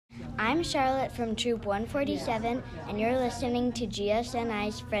I'm Charlotte from Troop 147, and you're listening to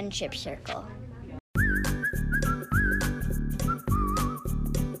GSNI's Friendship Circle.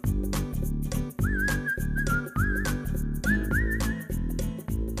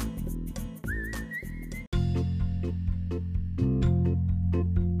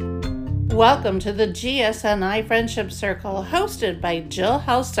 Welcome to the GSNI Friendship Circle, hosted by Jill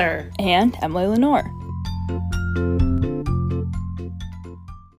Helser and Emily Lenore.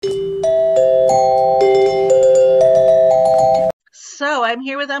 So I'm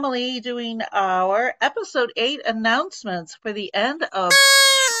here with Emily doing our episode 8 announcements for the end of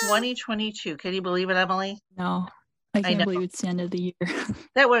 2022. Can you believe it, Emily? No, I can't believe it's the end of the year.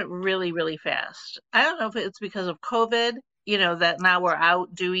 That went really, really fast. I don't know if it's because of COVID, that now we're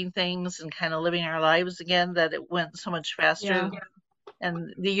out doing things and kind of living our lives again, that it went so much faster. Yeah.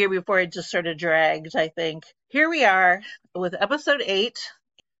 And the year before it just sort of dragged, I think. Here we are with episode 8.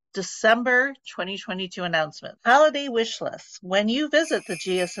 December 2022 announcement. Holiday wish lists. When you visit the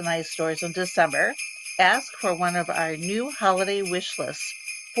GSNI stores in December, ask for one of our new holiday wish lists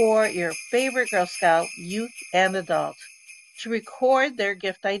for your favorite Girl Scout, youth, and adult to record their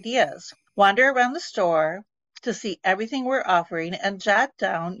gift ideas. Wander around the store to see everything we're offering and jot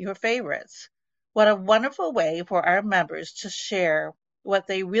down your favorites. What a wonderful way for our members to share what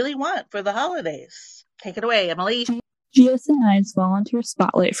they really want for the holidays. Take it away, Emily. GSNI's Volunteer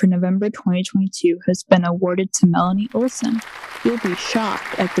Spotlight for November 2022 has been awarded to Melanie Olson. You'll be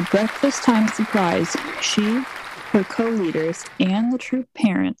shocked at the breakfast time surprise she, her co-leaders, and the troop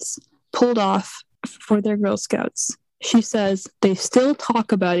parents pulled off for their Girl Scouts. She says they still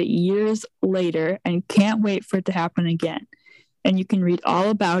talk about it years later and can't wait for it to happen again. And you can read all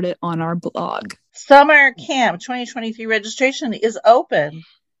about it on our blog. Summer Camp 2023 registration is open.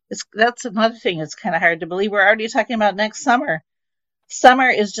 That's another thing. It's kind of hard to believe. We're already talking about next summer. Summer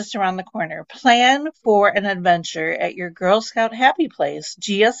is just around the corner. Plan for an adventure at your Girl Scout happy place,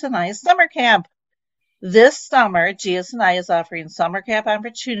 GSNI Summer Camp. This summer, GSNI is offering summer camp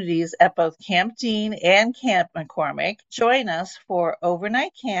opportunities at both Camp Dean and Camp McCormick. Join us for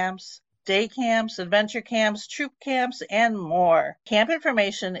overnight camps, day camps, adventure camps, troop camps, and more. Camp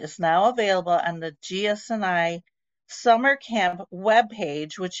information is now available on the GSNI Summer Camp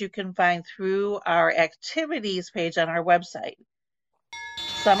webpage, which you can find through our activities page on our website.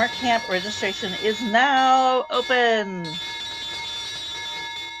 Summer Camp registration is now open.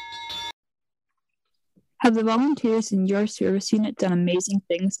 Have the volunteers in your service unit done amazing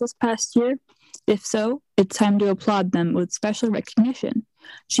things this past year? If so, it's time to applaud them with special recognition.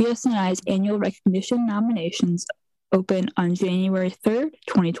 GSNI's annual recognition nominations open on January 3rd,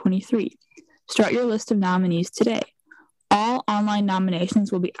 2023. Start your list of nominees today. All online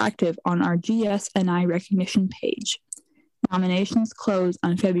nominations will be active on our GSNI recognition page. Nominations close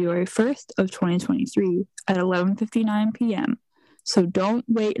on February 1st of 2023 at 11:59 p.m. So don't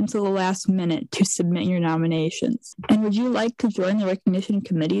wait until the last minute to submit your nominations. And would you like to join the recognition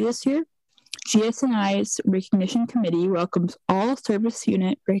committee this year? GSNI's recognition committee welcomes all service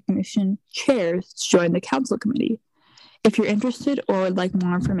unit recognition chairs to join the council committee. If you're interested or would like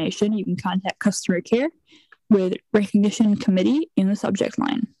more information, you can contact customer care with recognition committee in the subject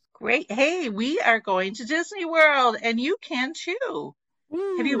line. Great. Hey, we are going to Disney World and you can too.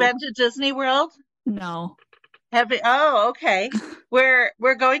 Ooh. Have you been to Disney World? No. Oh, okay. We're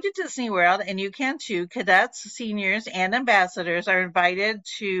going to Disney World and you can too. Cadets, seniors, and ambassadors are invited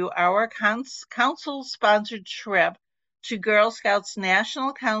to our council-sponsored trip to Girl Scouts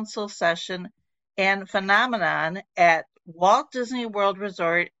National Council Session and Phenomenon at Walt Disney World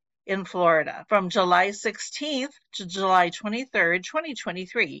Resort in Florida from July 16th to July 23rd,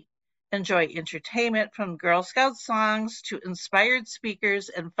 2023. Enjoy entertainment from Girl Scout songs to inspired speakers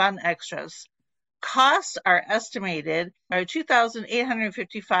and fun extras. Costs are estimated are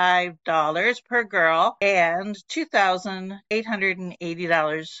 $2,855 per girl and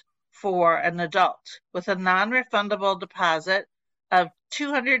 $2,880 for an adult, with a non-refundable deposit of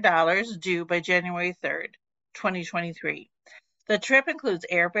 $200 due by January 3rd, 2023. The trip includes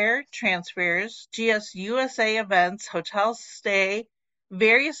airfare, transfers, GSUSA events, hotel stay,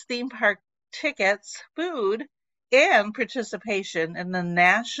 various theme park tickets, food, and participation in the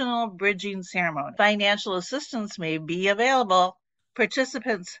National Bridging Ceremony. Financial assistance may be available.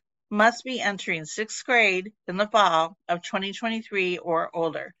 Participants must be entering 6th grade in the fall of 2023 or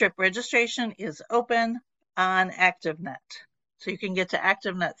older. Trip registration is open on ActiveNet. So you can get to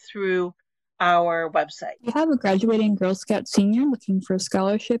ActiveNet through our website. You have a graduating Girl Scout senior looking for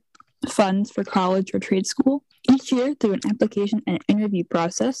scholarship funds for college or trade school? Each year, through an application and interview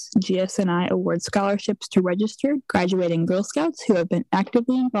process, GSNI awards scholarships to registered graduating Girl Scouts who have been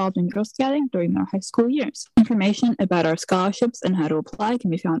actively involved in Girl Scouting during their high school years. Information about our scholarships and how to apply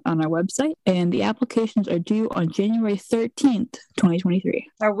can be found on our website, and the applications are due on January 13th, 2023.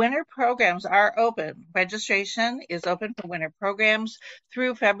 Our winter programs are open. Registration is open for winter programs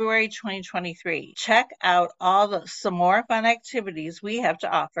through February 2023. Check out all some more fun activities we have to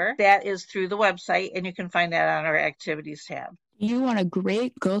offer. That is through the website, and you can find that on our activities tab. You want a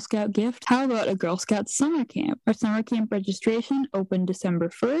great Girl Scout gift? How about a Girl Scout summer camp? Our summer camp registration opened December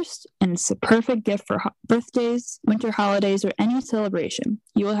 1st, and it's a perfect gift for birthdays, winter holidays, or any celebration.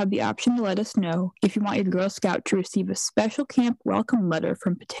 You will have the option to let us know if you want your Girl Scout to receive a special camp welcome letter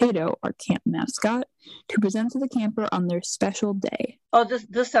from Potato, our camp mascot, to present to the camper on their special day. Oh,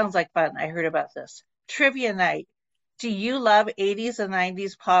 this sounds like fun. I heard about this. Trivia night. Do you love 80s and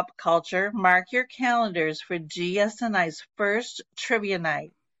 90s pop culture? Mark your calendars for GSNI's first trivia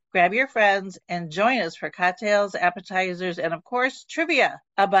night. Grab your friends and join us for cocktails, appetizers, and of course, trivia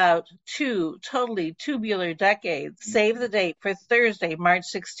about two totally tubular decades. Save the date for Thursday, March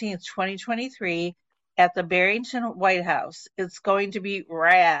 16th, 2023 at the Barrington White House. It's going to be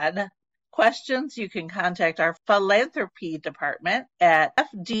rad. Questions, you can contact our philanthropy department at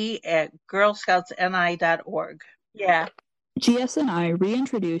fd@girlscoutsni.org. Yeah. GSNI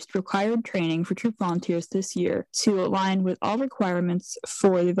reintroduced required training for troop volunteers this year to align with all requirements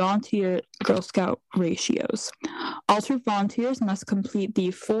for the volunteer Girl Scout ratios. All troop volunteers must complete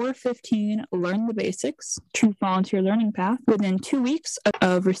the 415 Learn the Basics Troop Volunteer Learning Path within 2 weeks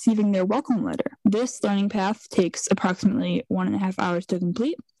of receiving their welcome letter. This learning path takes approximately 1.5 hours to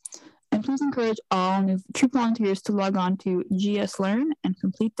complete. And please encourage all new troop volunteers to log on to GS Learn and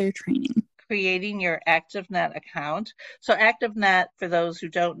complete their training. Creating your ActiveNet account. So ActiveNet, for those who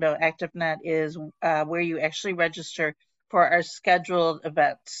don't know, ActiveNet is where you actually register for our scheduled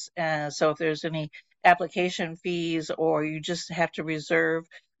events. So if there's any application fees or you just have to reserve,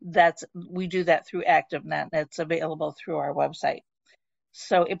 we do that through ActiveNet. It's available through our website.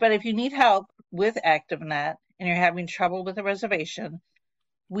 So, but if you need help with ActiveNet and you're having trouble with a reservation,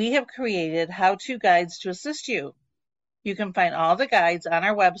 we have created how-to guides to assist you. You can find all the guides on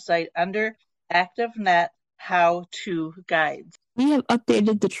our website under ActiveNet How-To Guides. We have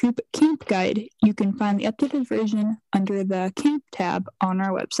updated the Troop Camp Guide. You can find the updated version under the Camp tab on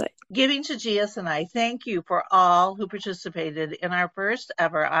our website. Giving to GSNI, thank you for all who participated in our first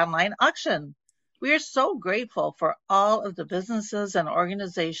ever online auction. We are so grateful for all of the businesses and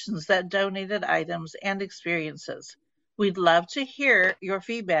organizations that donated items and experiences. We'd love to hear your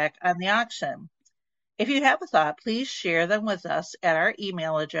feedback on the auction. If you have a thought, please share them with us at our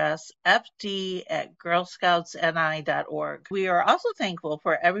email address, fd@girlscoutsni.org. We are also thankful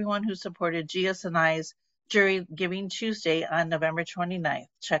for everyone who supported GSNI's during Giving Tuesday on November 29th.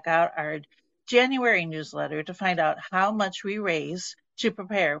 Check out our January newsletter to find out how much we raise to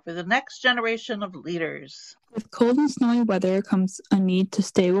prepare for the next generation of leaders. With cold and snowy weather comes a need to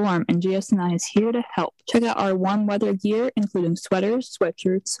stay warm, and GSNI is here to help. Check out our warm weather gear, including sweaters,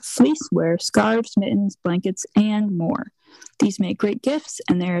 sweatshirts, fleece wear, scarves, mittens, blankets, and more. These make great gifts,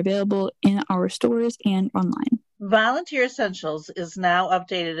 and they're available in our stores and online. Volunteer Essentials is now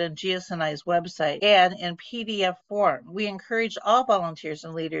updated on GSNI's website and in PDF form. We encourage all volunteers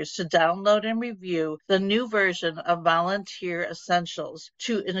and leaders to download and review the new version of Volunteer Essentials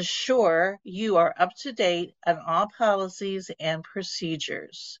to ensure you are up to date on all policies and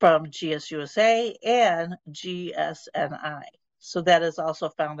procedures from GSUSA and GSNI. So that is also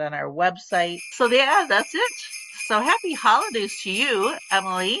found on our website. So yeah, that's it. So happy holidays to you,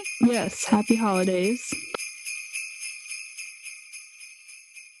 Emily. Yes, happy holidays.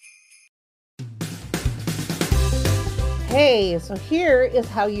 Hey, so here is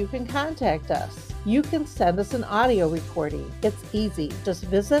how you can contact us. You can send us an audio recording. It's easy. Just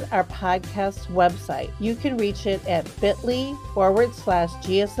visit our podcast website. You can reach it at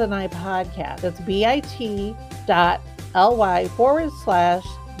bit.ly/GSNI podcast. That's bit.ly/GSNI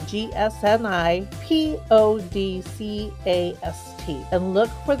podcast and look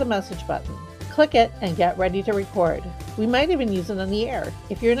for the message button. Click it and get ready to record. We might even use it on the air.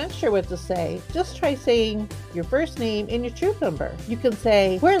 If you're not sure what to say, just try saying your first name and your troop number. You can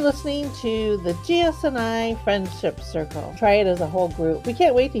say, we're listening to the GSNI Friendship Circle. Try it as a whole group. We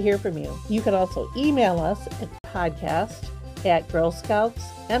can't wait to hear from you. You can also email us at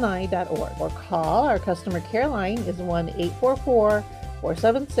podcast@girlscoutsni.org or call our customer care line is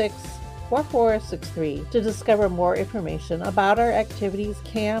 1-844-476-4463 to discover more information about our activities,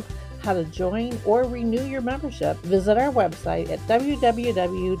 camp, how to join or renew your membership, visit our website at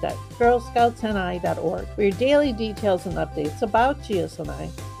www.girlscoutsni.org for your daily details and updates about GSNI.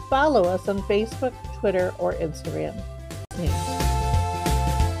 Follow us on Facebook, Twitter, or Instagram.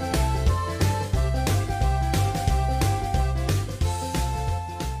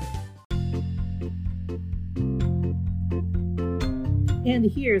 And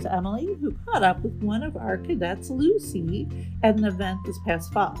here's Emily, who caught up with one of our cadets, Lucy, at an event this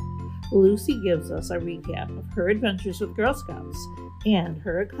past fall. Lucy gives us a recap of her adventures with Girl Scouts and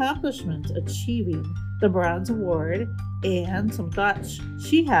her accomplishments achieving the Bronze Award and some thoughts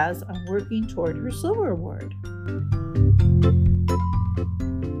she has on working toward her Silver Award.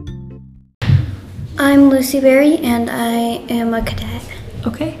 I'm Lucy Berry, and I am a cadet.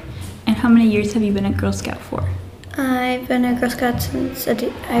 Okay. And how many years have you been a Girl Scout for? I've been a Girl Scout since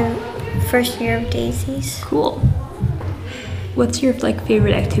first year of Daisies. Cool. What's your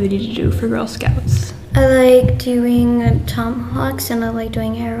favorite activity to do for Girl Scouts? I like doing tomahawks and I like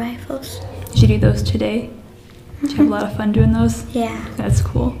doing air rifles. Did you do those today? Did you have a lot of fun doing those? Yeah. That's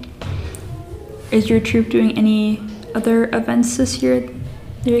cool. Is your troop doing any other events this year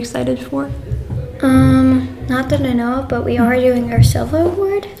that you're excited for? Not that I know of, but we are doing our Silver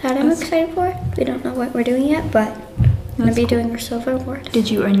Award that I'm excited for. We don't know what we're doing yet, but we're going to be doing our Silver Award. Did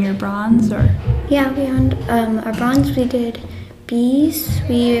you earn your bronze or? Yeah, we earned our bronze. We did bees.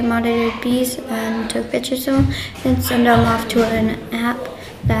 We monitored bees and took pictures of them and sent them off to an app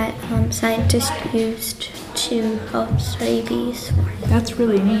that scientists used to help study bees. That's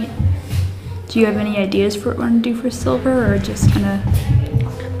really neat. Do you have any ideas for what you want to do for silver, or just kind of?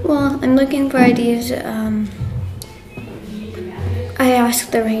 Well, I'm looking for ideas. I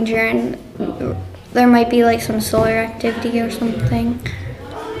asked the ranger, and there might be some solar activity or something.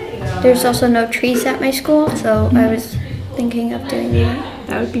 There's also no trees at my school, so I was thinking of doing that.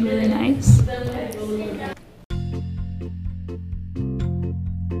 That would be really nice.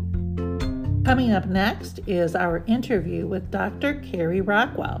 Coming up next is our interview with Dr. Carrie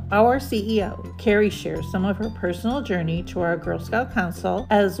Rockwell, our CEO. Carrie shares some of her personal journey to our Girl Scout Council,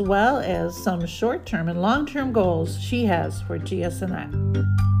 as well as some short-term and long-term goals she has for GSNI.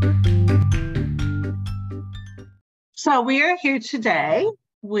 So we are here today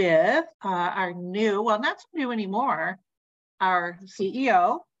with our new, well, not so new anymore, our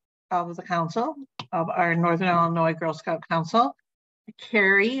CEO of the council, of our Northern Illinois Girl Scout Council,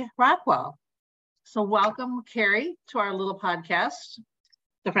 Carrie Rockwell. So welcome, Carrie, to our little podcast,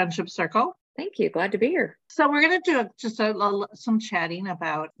 The Friendship Circle. Thank you. Glad to be here. So we're going to do some chatting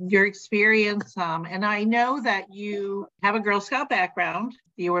about your experience. And I know that you have a Girl Scout background.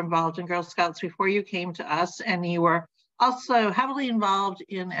 You were involved in Girl Scouts before you came to us, and you were also heavily involved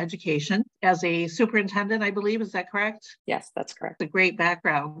in education as a superintendent, I believe. Is that correct? Yes, that's correct. It's a great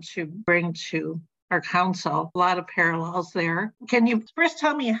background to bring to our council. A lot of parallels there. Can you first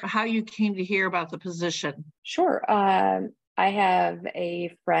tell me how you came to hear about the position? Sure. I have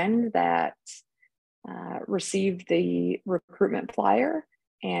a friend that received the recruitment flyer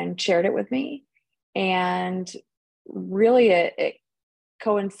and shared it with me. And really it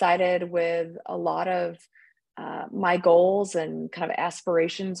coincided with a lot of my goals and kind of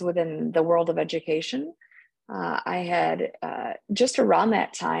aspirations within the world of education. I had just around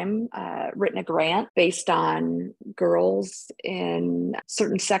that time written a grant based on girls in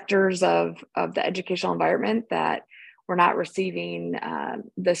certain sectors of the educational environment that were not receiving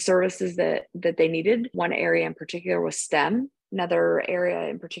the services that they needed. One area in particular was STEM. Another area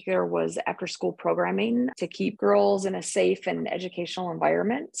in particular was after-school programming to keep girls in a safe and educational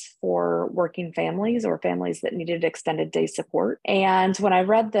environment for working families or families that needed extended day support. And when I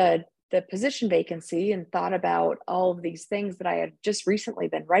read the position vacancy and thought about all of these things that I had just recently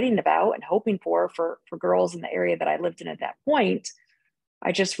been writing about and hoping for girls in the area that I lived in at that point,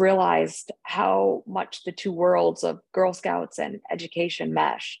 I just realized how much the two worlds of Girl Scouts and education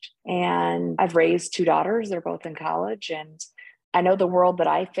meshed. And I've raised two daughters. They're both in college. And I know the world that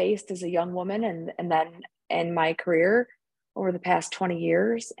I faced as a young woman and then in my career over the past 20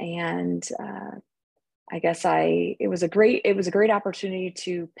 years. And I guess it was a great opportunity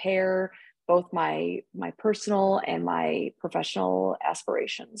to pair both my personal and my professional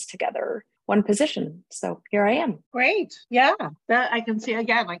aspirations together, one position. So here I am. Great. Yeah, that I can see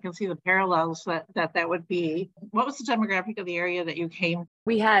the parallels that would be. What was the demographic of the area that you came?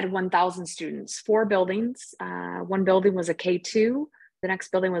 We had 1,000 students, 4 buildings. One building was a K2. The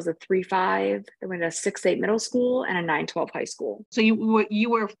next building was a 3-5. Then we had a 6-8 middle school and a 9-12 high school. So you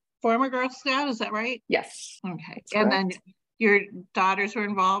were former Girl Scout, is that right? Yes. Okay. And then your daughters were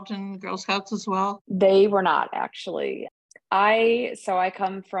involved in Girl Scouts as well? They were not, actually. I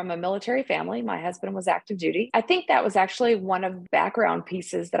come from a military family. My husband was active duty. I think that was actually one of the background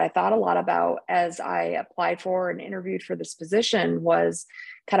pieces that I thought a lot about as I applied for and interviewed for this position was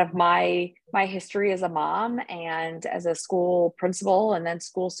kind of my history as a mom and as a school principal and then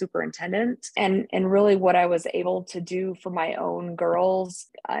school superintendent, and really what I was able to do for my own girls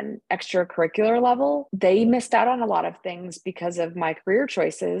on extracurricular level. They missed out on a lot of things because of my career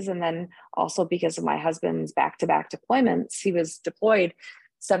choices, and then also because of my husband's back-to-back deployments. He was deployed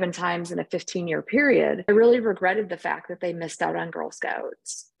 7 times in a 15-year period. I really regretted the fact that they missed out on Girl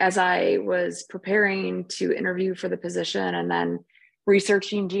Scouts. As I was preparing to interview for the position and then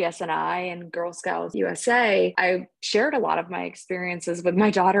researching GSNI and Girl Scouts USA, I shared a lot of my experiences with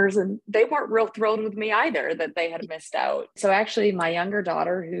my daughters, and they weren't real thrilled with me either that they had missed out. So actually, my younger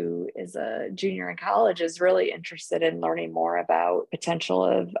daughter, who is a junior in college, is really interested in learning more about potential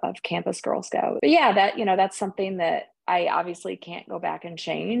of campus Girl Scouts. But yeah, that's something that I obviously can't go back and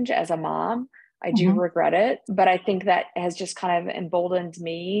change as a mom. I do regret it, but I think that has just kind of emboldened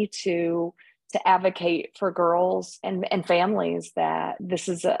me to advocate for girls and families that this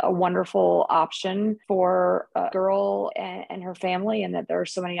is a wonderful option for a girl and her family, and that there are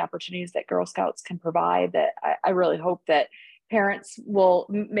so many opportunities that Girl Scouts can provide that I really hope that parents will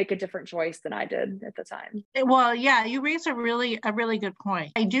make a different choice than I did at the time. Well, yeah, you raise a really good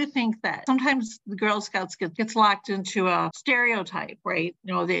point. I do think that sometimes the Girl Scouts gets locked into a stereotype, right?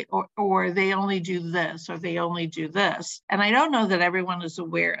 Or they only do this, or they only do this. And I don't know that everyone is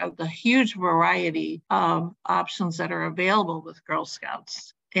aware of the huge variety of options that are available with Girl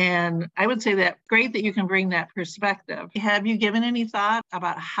Scouts. And I would say that great that you can bring that perspective. Have you given any thought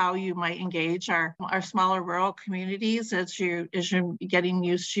about how you might engage our smaller rural communities as you're getting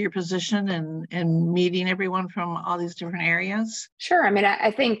used to your position and meeting everyone from all these different areas? Sure. I mean,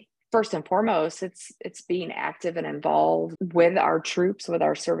 I think first and foremost, it's being active and involved with our troops, with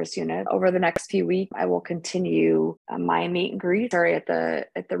our service unit. Over the next few weeks, I will continue my meet and greet at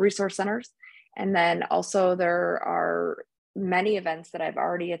the resource centers. And then also there are many events that I've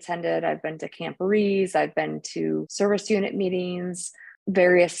already attended. I've been to camporees, I've been to service unit meetings,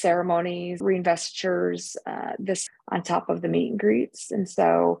 various ceremonies, reinvestitures, this on top of the meet and greets. And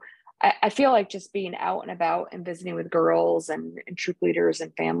so I feel like just being out and about and visiting with girls and troop leaders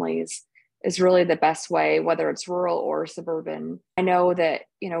and families is really the best way, whether it's rural or suburban. I know that,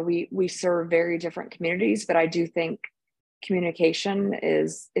 we serve very different communities, but I do think communication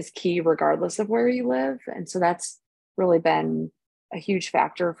is key regardless of where you live. And so that's really been a huge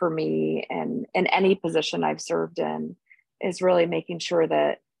factor for me, and in any position I've served in, is really making sure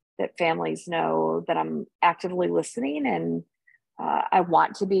that families know that I'm actively listening, and I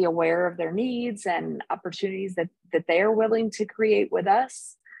want to be aware of their needs and opportunities that they are willing to create with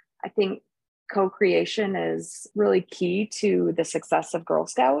us. I think co-creation is really key to the success of Girl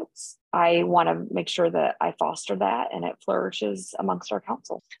Scouts. I want to make sure that I foster that and it flourishes amongst our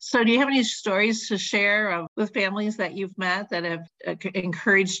council. So do you have any stories to share with families that you've met that have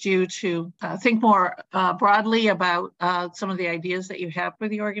encouraged you to think more broadly about some of the ideas that you have for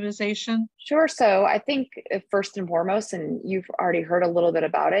the organization? Sure. So I think first and foremost, and you've already heard a little bit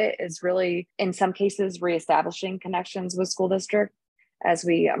about it, is really in some cases reestablishing connections with school districts as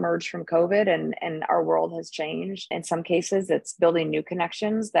we emerge from COVID and our world has changed. In some cases, it's building new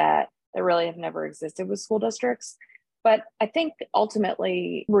connections that really have never existed with school districts. But I think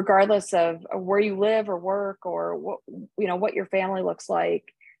ultimately, regardless of where you live or work or what your family looks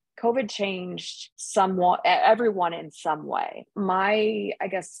like, COVID changed somewhat everyone in some way. My,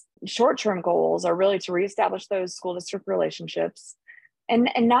 short-term goals are really to reestablish those school district relationships, and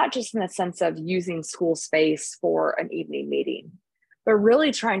not just in the sense of using school space for an evening meeting, but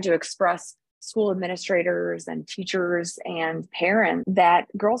really trying to express school administrators and teachers and parents that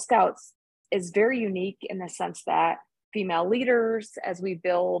Girl Scouts is very unique in the sense that female leaders, as we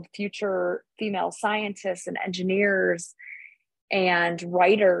build future female scientists and engineers and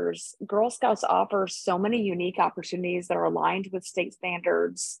writers, Girl Scouts offer so many unique opportunities that are aligned with state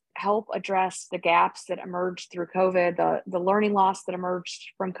standards, help address the gaps that emerged through COVID, the learning loss that emerged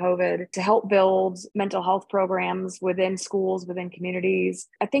from COVID, to help build mental health programs within schools, within communities.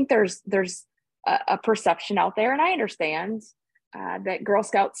 I think there's a perception out there, and I understand that Girl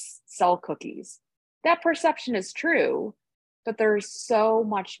Scouts sell cookies. That perception is true, but there's so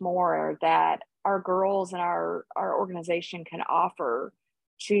much more that our girls and our organization can offer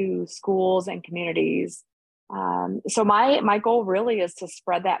to schools and communities. So my goal really is to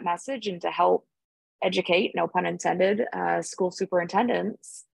spread that message and to help educate, no pun intended, school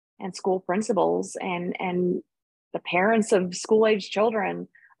superintendents and school principals and the parents of school-age children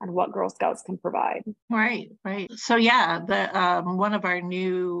what Girl Scouts can provide. Right. So yeah, the one of our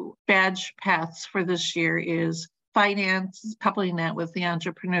new badge paths for this year is finance, coupling that with the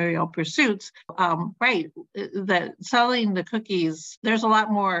entrepreneurial pursuits. That selling the cookies, there's a lot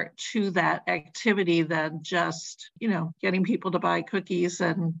more to that activity than just, getting people to buy cookies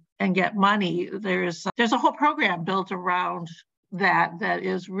and get money. There's a whole program built around that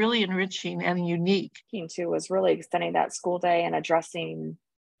is really enriching and unique. Too was really extending that school day and addressing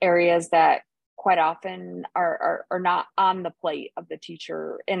areas that quite often are not on the plate of the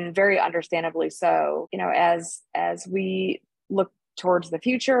teacher, and very understandably so. As we look towards the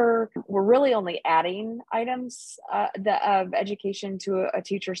future, we're really only adding items of education to a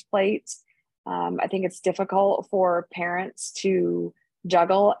teacher's plate. I think it's difficult for parents to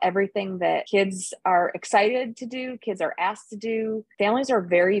juggle everything that kids are excited to do, kids are asked to do. Families are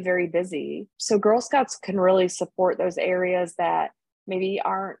very, very busy. So Girl Scouts can really support those areas that maybe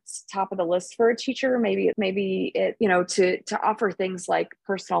aren't top of the list for a teacher. Maybe it, to offer things like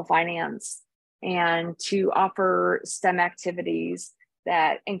personal finance and to offer STEM activities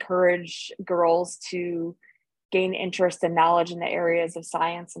that encourage girls to gain interest and knowledge in the areas of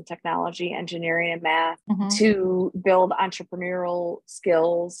science and technology, engineering and math, to build entrepreneurial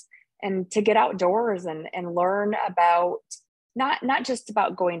skills and to get outdoors and learn about not just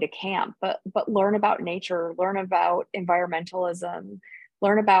about going to camp, but learn about nature, learn about environmentalism,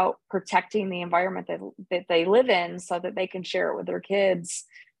 learn about protecting the environment that they live in so that they can share it with their kids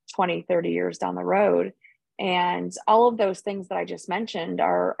 20, 30 years down the road. And all of those things that I just mentioned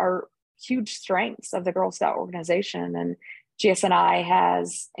are huge strengths of the Girl Scout organization. And GSNI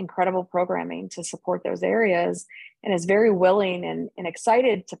has incredible programming to support those areas and is very willing and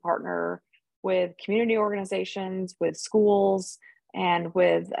excited to partner with community organizations, with schools, and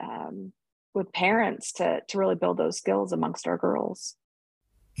with parents to really build those skills amongst our girls.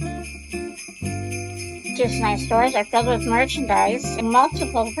 GSNI stores are filled with merchandise and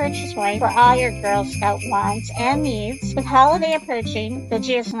multiple purchase points for all your Girl Scout wants and needs. With holiday approaching, the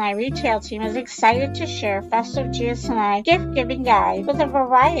GSNI retail team is excited to share festive GSNI gift-giving guide with a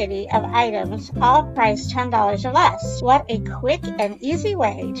variety of items, all priced $10 or less. What a quick and easy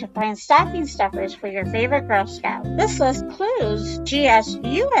way to find stocking stuffers for your favorite Girl Scout. This list includes GS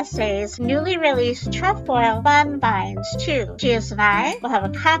USA's newly released Trefoil Fun Binds too. GSNI will have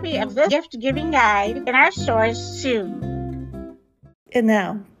a copy of this gift-giving guide in our stores soon. And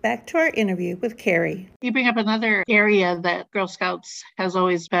now, back to our interview with Carrie. You bring up another area that Girl Scouts has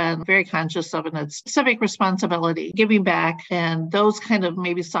always been very conscious of, and it's civic responsibility, giving back, and those kind of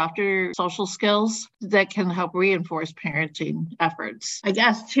maybe softer social skills that can help reinforce parenting efforts. I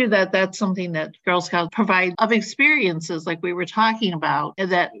guess, too, that's something that Girl Scouts provide of experiences like we were talking about,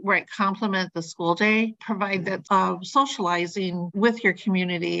 and that complement the school day, provide that socializing with your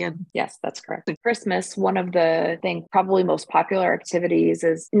community. And yes, that's correct. At Christmas, one of the probably most popular activities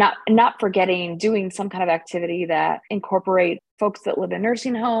is not forgetting doing some kind of activity that incorporate folks that live in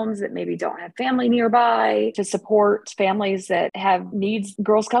nursing homes that maybe don't have family nearby, to support families that have needs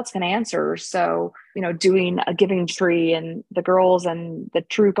Girl Scouts can answer. So, doing a giving tree, and the girls and the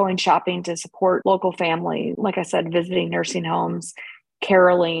troop going shopping to support local family. Like I said, visiting nursing homes.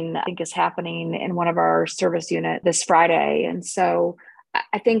 Caroling, I think, is happening in one of our service unit this Friday. And so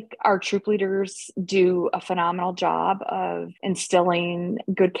I think our troop leaders do a phenomenal job of instilling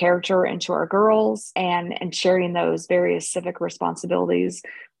good character into our girls and sharing those various civic responsibilities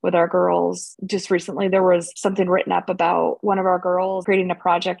with our girls. Just recently, there was something written up about one of our girls creating a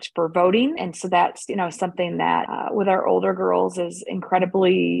project for voting. And so that's, something that with our older girls is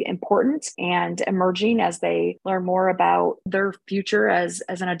incredibly important and emerging as they learn more about their future as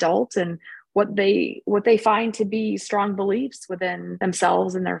an adult and what they find to be strong beliefs within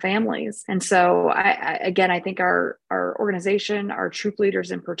themselves and their families. And so I think our organization, our troop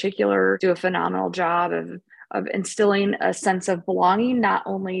leaders in particular, do a phenomenal job of instilling a sense of belonging, not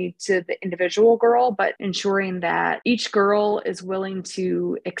only to the individual girl, but ensuring that each girl is willing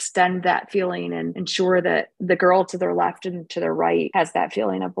to extend that feeling and ensure that the girl to their left and to their right has that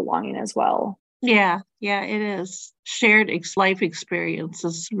feeling of belonging as well. Yeah, it is. Shared life experience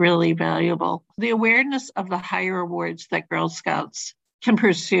is really valuable. The awareness of the higher awards that Girl Scouts can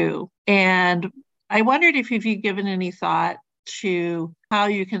pursue. And I wondered if you've given any thought to how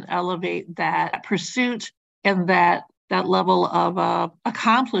you can elevate that pursuit and that level of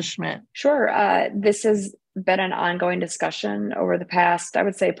accomplishment. Sure. This has been an ongoing discussion over the past, I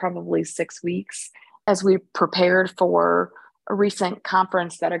would say, probably 6 weeks, as we prepared for a recent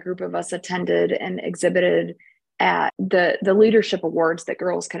conference that a group of us attended and exhibited at. The leadership awards that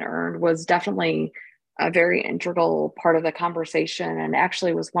girls can earn was definitely a very integral part of the conversation, and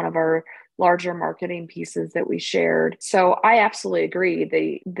actually was one of our larger marketing pieces that we shared. So I absolutely agree.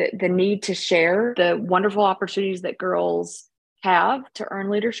 The need to share the wonderful opportunities that girls have to earn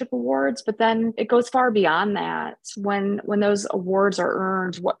leadership awards, but then it goes far beyond that. When those awards are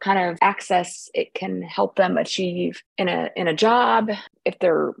earned, what kind of access it can help them achieve in a job, if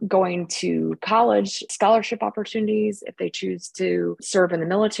they're going to college, scholarship opportunities, if they choose to serve in the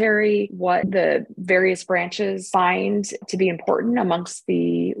military, what the various branches find to be important amongst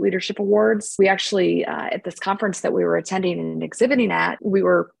the leadership awards. We actually, at this conference that we were attending and exhibiting at, we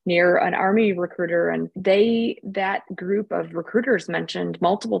were near an Army recruiter, and that group of recruiters mentioned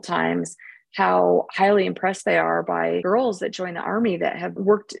multiple times how highly impressed they are by girls that join the Army that have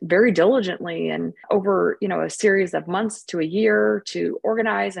worked very diligently and over, a series of months to a year to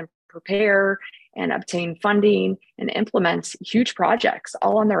organize and prepare and obtain funding and implement huge projects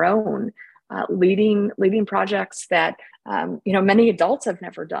all on their own, leading projects that, many adults have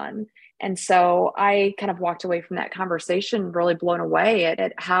never done. And so I kind of walked away from that conversation really blown away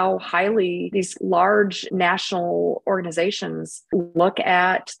at how highly these large national organizations look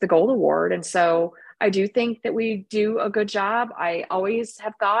at the Gold Award. And so I do think that we do a good job. I always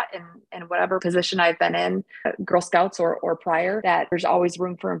have thought in whatever position I've been in, Girl Scouts or prior, that there's always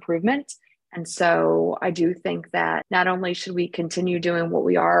room for improvement. And so I do think that not only should we continue doing what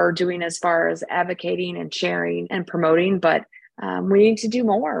we are doing as far as advocating and sharing and promoting, but we need to do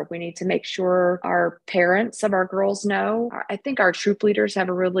more. We need to make sure our parents of our girls know. I think our troop leaders have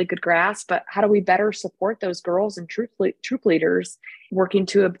a really good grasp, but how do we better support those girls and troop leaders working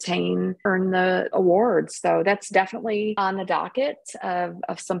to earn the awards? So that's definitely on the docket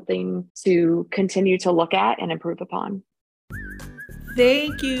of something to continue to look at and improve upon.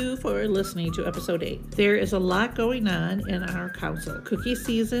 Thank you for listening to episode 8. There is a lot going on in our council. Cookie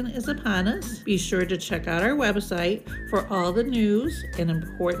season is upon us. Be sure to check out our website for all the news and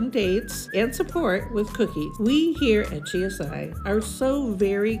important dates and support with cookies. We here at GSI are so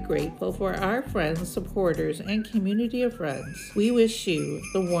very grateful for our friends, supporters, and community of friends. We wish you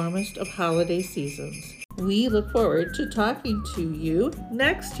the warmest of holiday seasons. We look forward to talking to you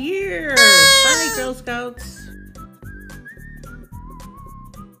next year. Bye, Girl Scouts.